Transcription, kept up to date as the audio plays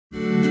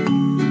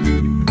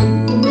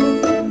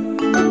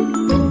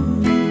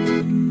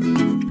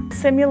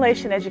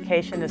Simulation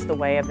education is the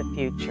way of the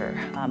future.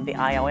 The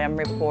IOM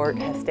report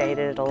has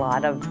stated, a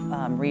lot of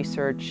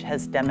research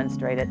has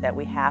demonstrated that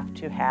we have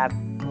to have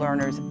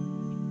learners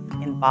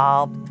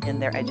involved in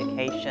their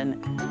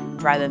education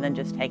rather than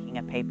just taking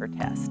a paper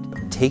test.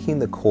 Taking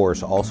the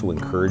course also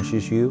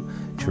encourages you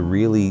to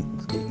really,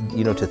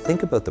 to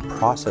think about the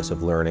process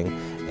of learning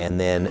and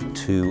then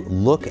to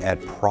look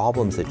at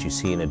problems that you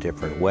see in a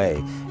different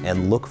way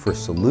and look for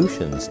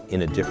solutions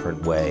in a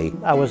different way.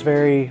 I was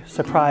very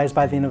surprised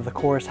by the end of the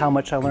course how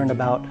much I learned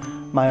about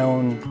my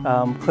own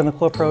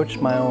clinical approach,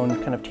 my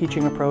own kind of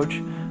teaching approach,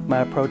 my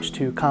approach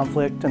to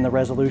conflict and the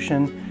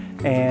resolution,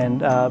 and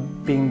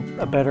being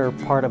a better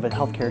part of a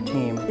healthcare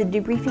team. The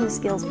debriefing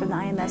skills from the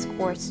IMS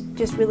course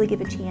just really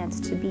give a chance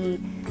to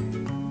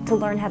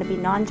learn how to be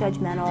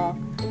non-judgmental,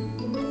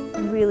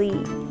 really,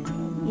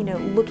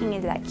 looking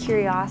into that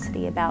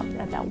curiosity about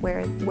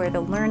where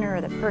the learner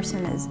or the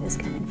person is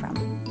coming from.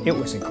 It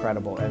was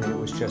incredible. I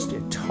mean,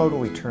 it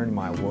totally turned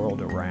my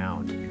world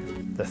around.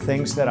 The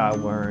things that I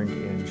learned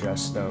in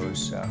just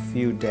those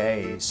few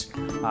days,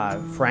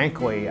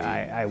 frankly,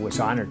 I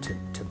was honored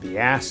to be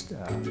asked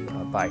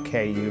by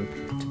KU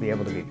to be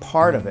able to be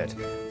part of it,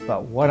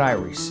 but what I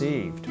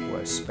received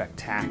was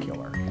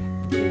spectacular.